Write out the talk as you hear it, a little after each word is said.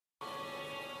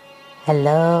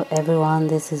Hello everyone,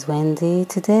 this is Wendy.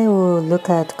 Today we'll look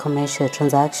at commercial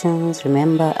transactions.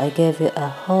 Remember, I gave you a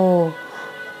whole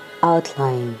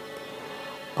outline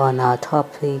on our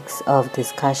topics of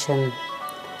discussion.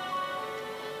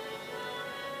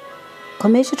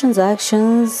 Commercial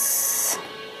transactions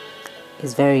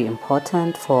is very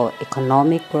important for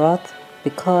economic growth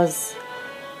because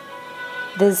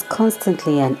there's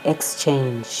constantly an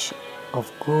exchange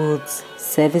of goods,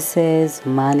 services,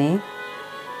 money,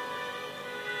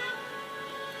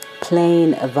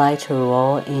 playing a vital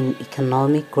role in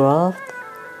economic growth.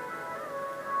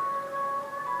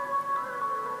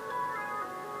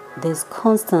 There's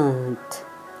constant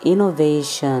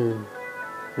innovation,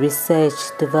 research,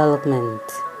 development.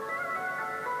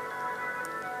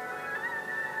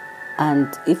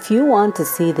 And if you want to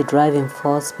see the driving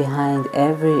force behind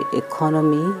every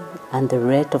economy and the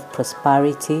rate of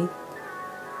prosperity,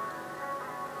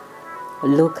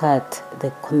 look at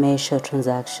the commercial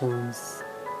transactions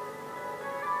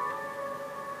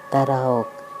that are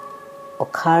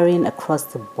occurring across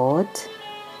the board.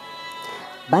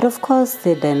 But of course,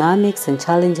 the dynamics and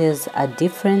challenges are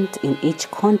different in each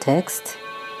context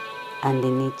and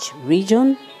in each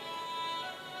region,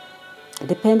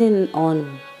 depending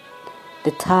on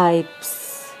the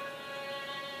types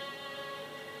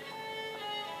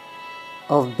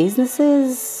of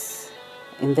businesses,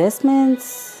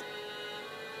 investments,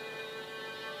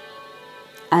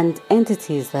 and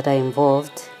entities that are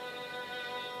involved.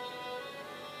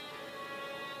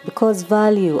 Because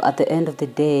value at the end of the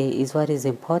day is what is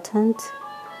important,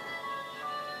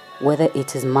 whether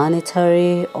it is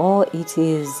monetary or it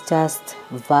is just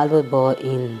valuable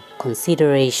in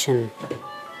consideration.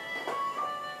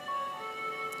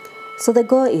 So the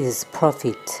goal is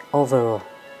profit overall.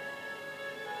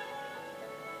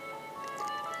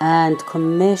 And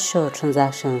commercial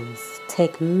transactions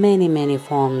take many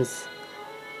forms.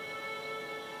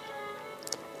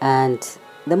 And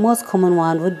the most common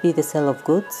one would be the sale of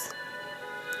goods,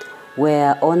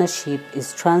 where ownership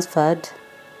is transferred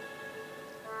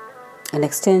in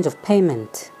exchange of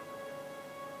payment.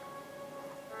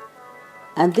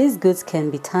 And these goods can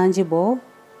be tangible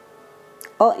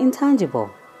or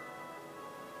intangible,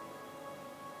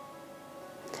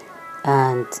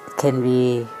 and can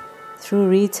be through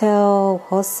retail,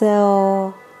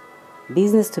 wholesale,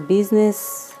 business to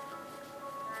business,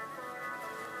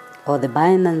 or the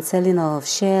buying and selling of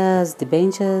shares,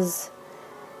 debentures,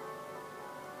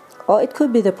 or it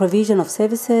could be the provision of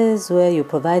services where you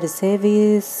provide a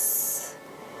service.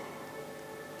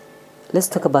 Let's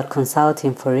talk about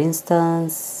consulting, for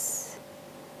instance.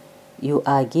 You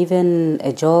are given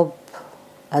a job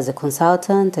as a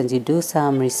consultant and you do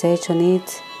some research on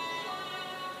it,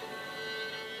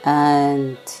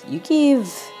 and you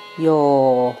give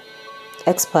your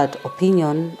expert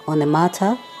opinion on a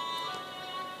matter.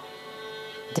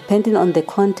 Depending on the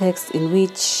context in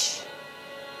which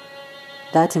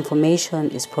that information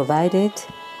is provided,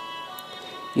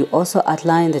 you also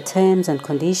outline the terms and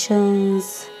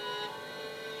conditions.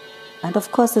 And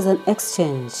of course, there's an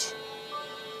exchange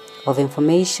of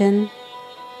information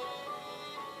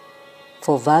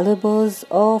for valuables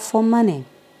or for money.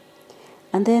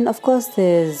 And then, of course,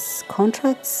 there's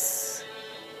contracts.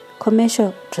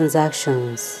 Commercial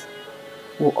transactions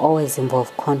will always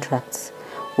involve contracts,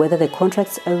 whether the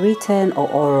contracts are written or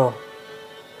oral.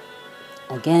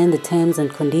 Again, the terms and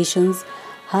conditions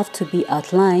have to be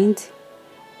outlined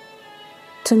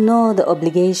to know the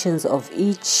obligations of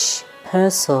each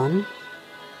person,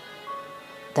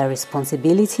 the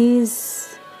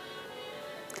responsibilities,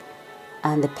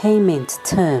 and the payment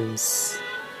terms.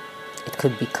 It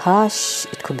could be cash,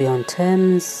 it could be on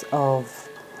terms of,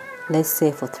 let's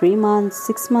say, for 3 months,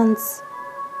 6 months.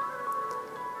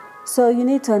 So you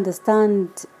need to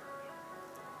understand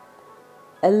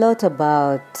a lot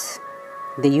about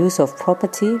the use of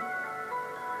property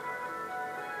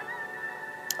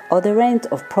or the rent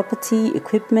of property,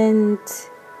 equipment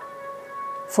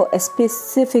for a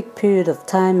specific period of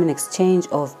time in exchange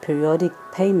of periodic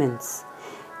payments.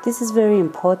 This is very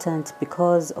important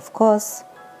because, of course,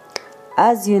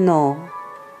 as you know,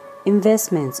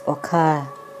 investments occur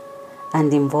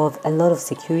and involve a lot of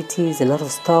securities, a lot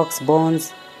of stocks,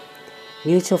 bonds,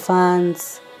 mutual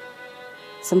funds,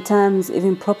 sometimes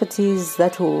even properties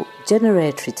that will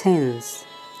generate returns.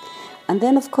 And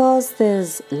then, of course,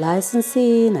 there's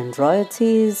licensing and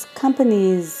royalties.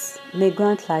 Companies may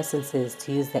grant licenses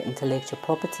to use their intellectual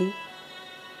property.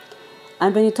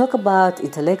 And when you talk about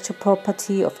intellectual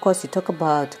property, of course, you talk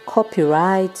about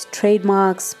copyright,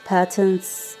 trademarks,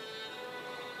 patents.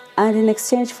 And in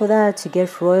exchange for that, you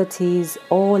get royalties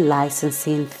or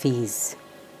licensing fees.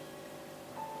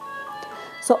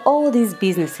 So all these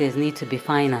businesses need to be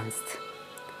financed.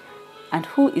 And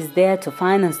who is there to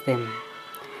finance them?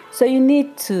 So you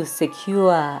need to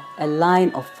secure a line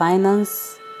of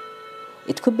finance.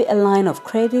 It could be a line of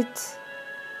credit,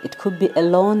 it could be a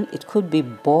loan, it could be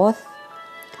both,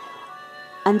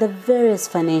 and the various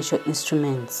financial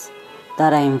instruments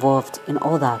that are involved in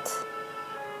all that.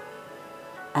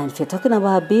 And if you're talking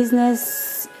about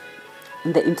business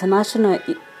in the international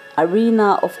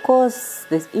arena, of course,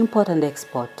 there's import and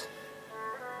export,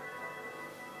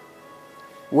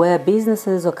 where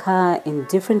businesses occur in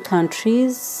different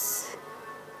countries,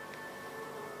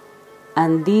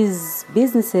 and these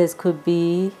businesses could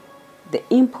be the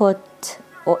import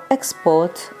or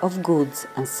export of goods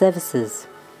and services.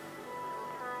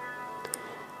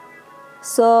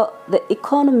 So the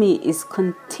economy is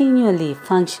continually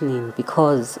functioning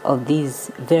because of these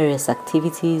various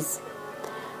activities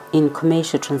in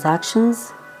commercial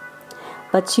transactions.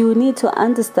 But you need to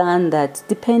understand that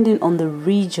depending on the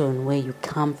region where you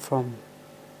come from,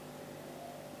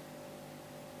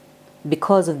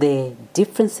 because of the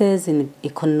differences in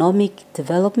economic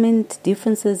development,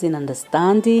 differences in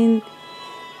understanding,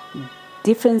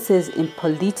 differences in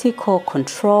political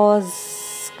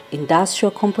controls,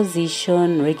 industrial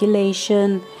composition,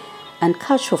 regulation, and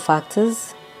cultural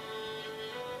factors,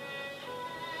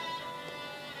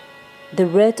 the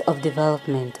rate of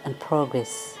development and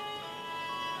progress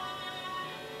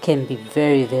can be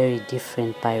very, very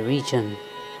different by region.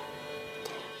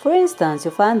 For instance,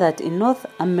 you find that in North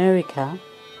America,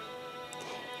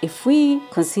 if we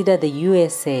consider the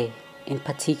USA in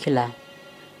particular,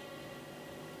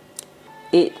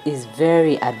 it is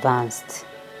very advanced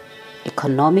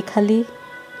economically,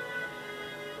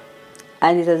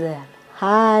 and it has a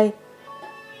high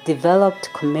developed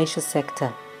commercial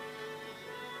sector.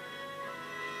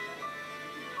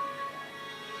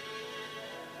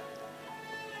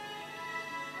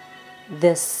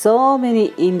 There's so many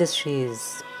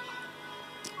industries.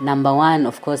 Number one,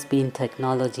 of course, being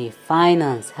technology,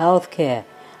 finance, healthcare,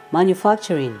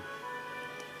 manufacturing.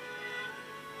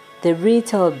 The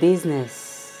retail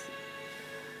business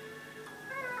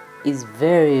is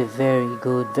very, very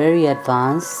good, very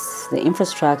advanced. The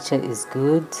infrastructure is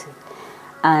good,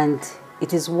 and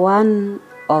it is one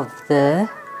of the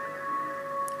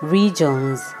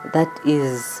regions that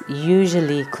is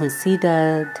usually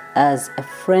considered as a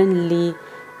friendly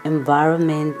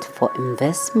environment for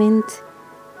investment,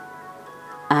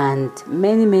 and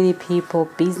many people,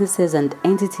 businesses and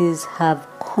entities have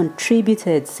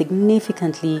contributed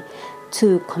significantly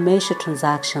to commercial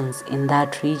transactions in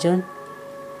that region,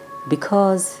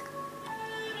 because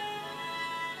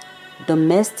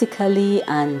domestically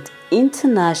and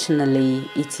internationally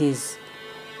it is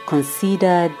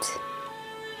considered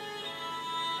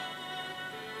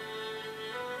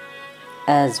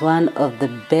as one of the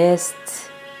best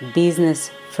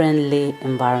business-friendly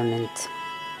environment.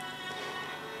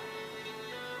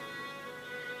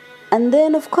 And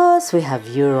then, of course, we have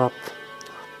Europe.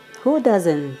 Who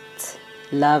doesn't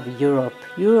love Europe?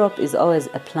 Europe is always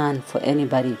a plan for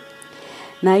anybody.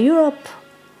 Now, Europe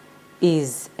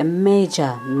is a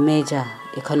major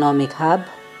economic hub,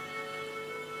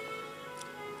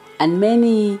 and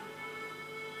many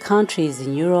countries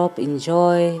in Europe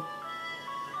enjoy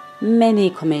many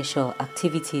commercial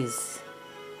activities.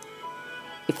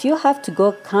 If you have to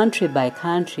go country by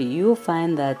country, you'll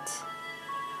find that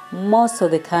most of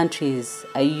the countries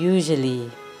are usually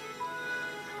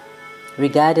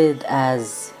regarded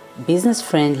as business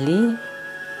friendly,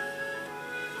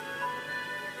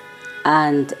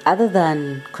 and other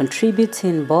than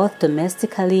contributing both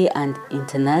domestically and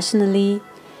internationally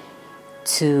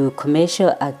to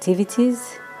commercial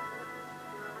activities,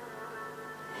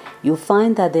 you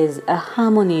find that there's a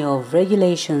harmony of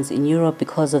regulations in Europe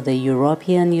because of the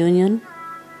European Union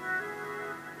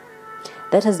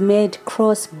that has made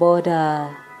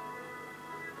cross-border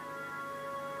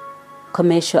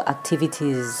commercial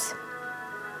activities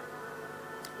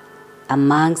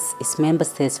amongst its member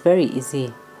states very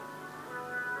easy.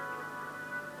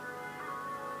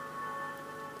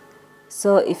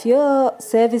 So if your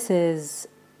services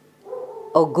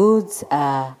or goods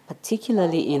are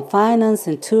particularly in finance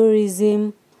and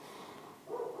tourism,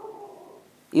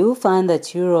 you'll find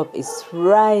that Europe is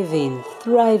thriving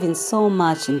so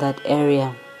much in that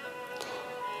area.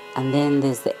 And then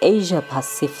there's the Asia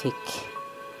Pacific.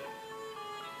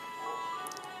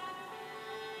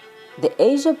 The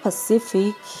Asia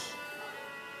Pacific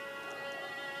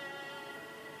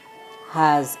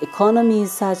has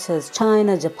economies such as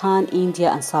China, Japan, India,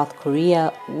 and South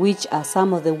Korea, which are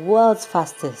some of the world's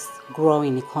fastest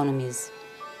growing economies.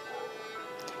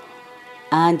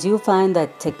 And you find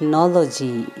that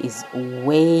technology is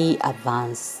way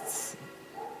advanced.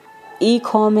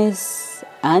 E-commerce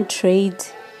and trade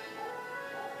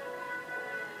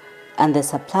and the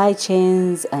supply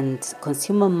chains and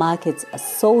consumer markets are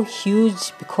so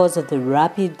huge because of the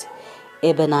rapid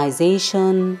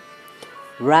urbanization,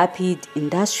 rapid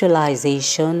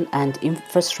industrialization and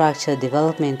infrastructure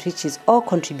development, which is all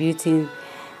contributing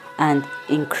and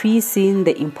increasing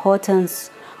the importance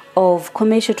of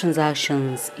commercial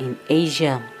transactions in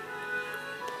Asia.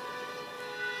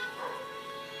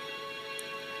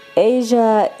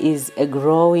 Asia is a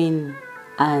growing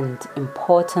and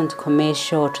important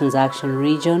commercial transaction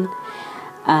region,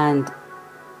 and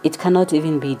it cannot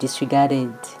even be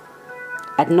disregarded.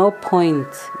 At no point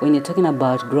when you're talking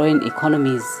about growing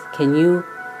economies can you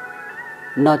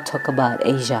not talk about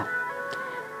Asia.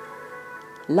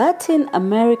 Latin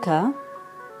America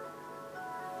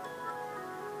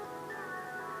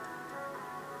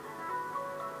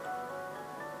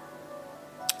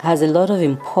has a lot of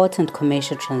important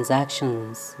commercial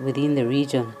transactions within the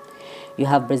region. You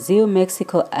have Brazil,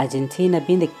 Mexico, Argentina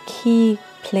being the key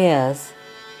players,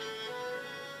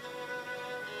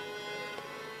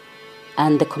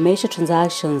 and the commercial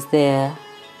transactions there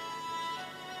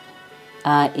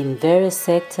are in various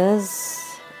sectors,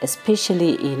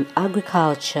 especially in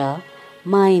agriculture,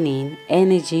 mining,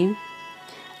 energy,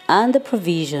 and the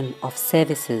provision of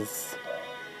services.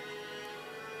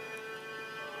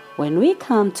 When we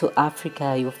come to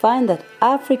Africa, you'll find that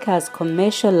Africa's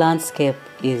commercial landscape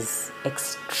is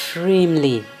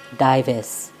extremely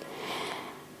diverse.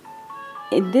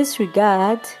 In this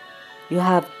regard, you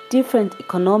have different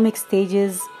economic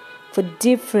stages for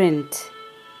different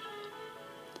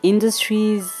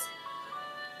industries,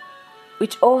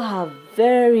 which all have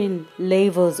varying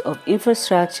levels of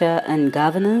infrastructure and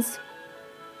governance.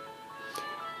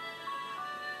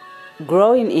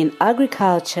 Growing in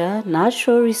agriculture,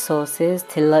 natural resources,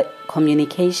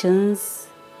 telecommunications,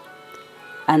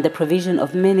 and the provision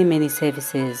of many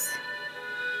services.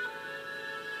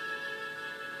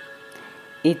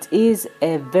 It is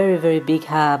a very big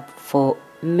hub for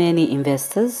many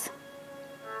investors.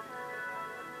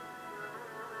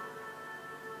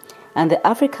 And the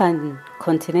African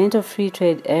Continental Free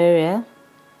Trade Area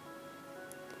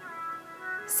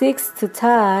seeks to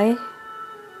tie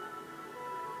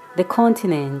the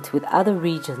continent with other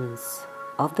regions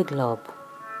of the globe.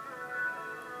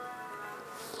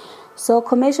 So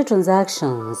commercial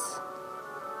transactions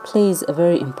plays a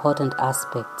very important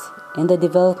aspect in the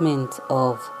development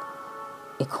of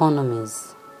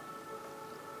economies.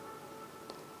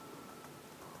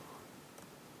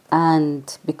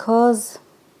 And because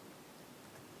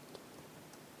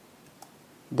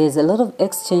there's a lot of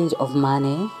exchange of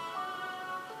money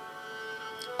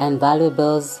and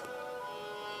valuables,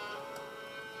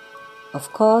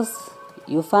 of course,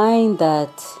 you find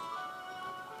that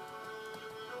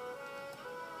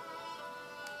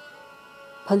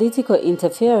political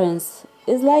interference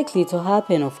is likely to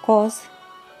happen, of course,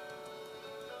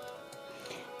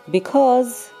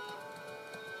 because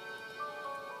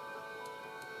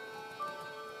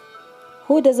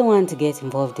who doesn't want to get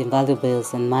involved in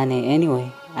valuables and money anyway?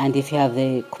 And if you have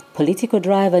the political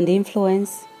drive and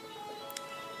influence,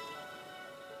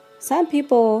 some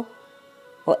people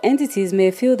or entities may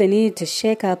feel the need to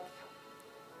shake up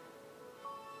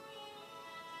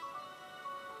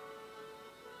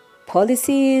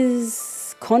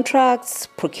policies, contracts,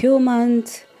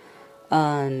 procurement,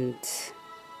 and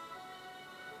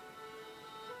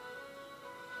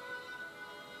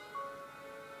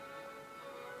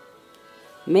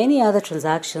many other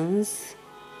transactions.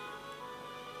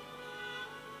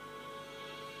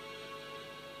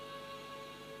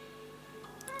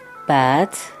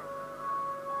 But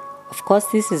of course,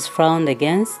 this is frowned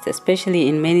against, especially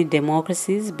in many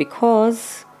democracies,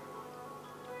 because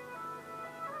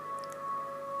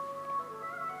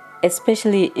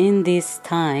especially in this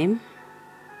time,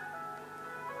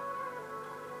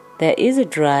 there is a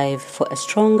drive for a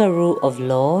stronger rule of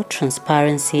law,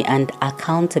 transparency, and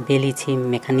accountability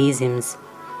mechanisms,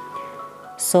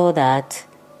 so that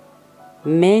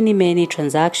many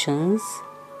transactions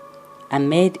are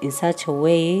made in such a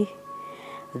way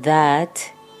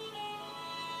that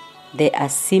they are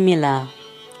similar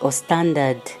or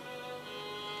standard,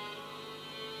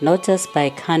 not just by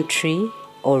country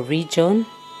or region,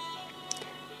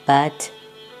 but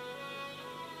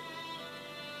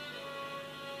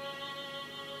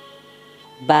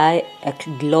by a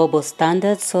global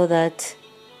standard, so that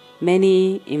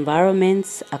many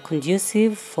environments are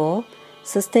conducive for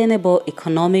sustainable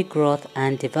economic growth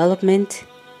and development,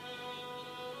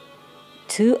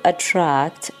 to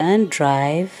attract and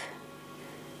drive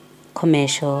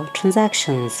commercial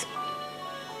transactions.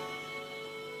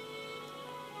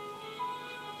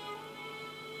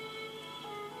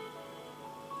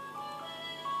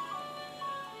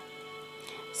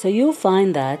 So you'll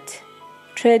find that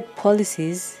trade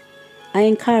policies are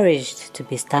encouraged to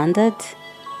be standard,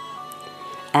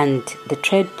 and the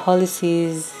trade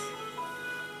policies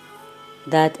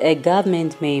that a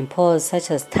government may impose, such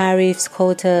as tariffs,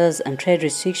 quotas, and trade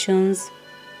restrictions,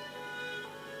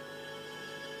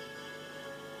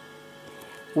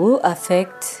 will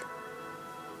affect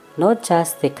not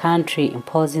just the country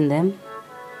imposing them,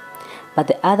 but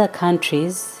the other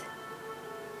countries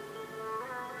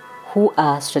who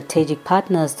are strategic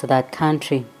partners to that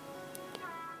country.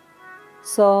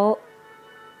 So,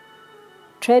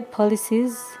 trade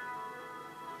policies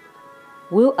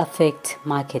will affect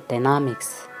market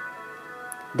dynamics.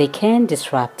 They can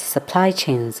disrupt supply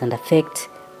chains and affect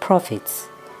profits.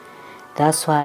 That's why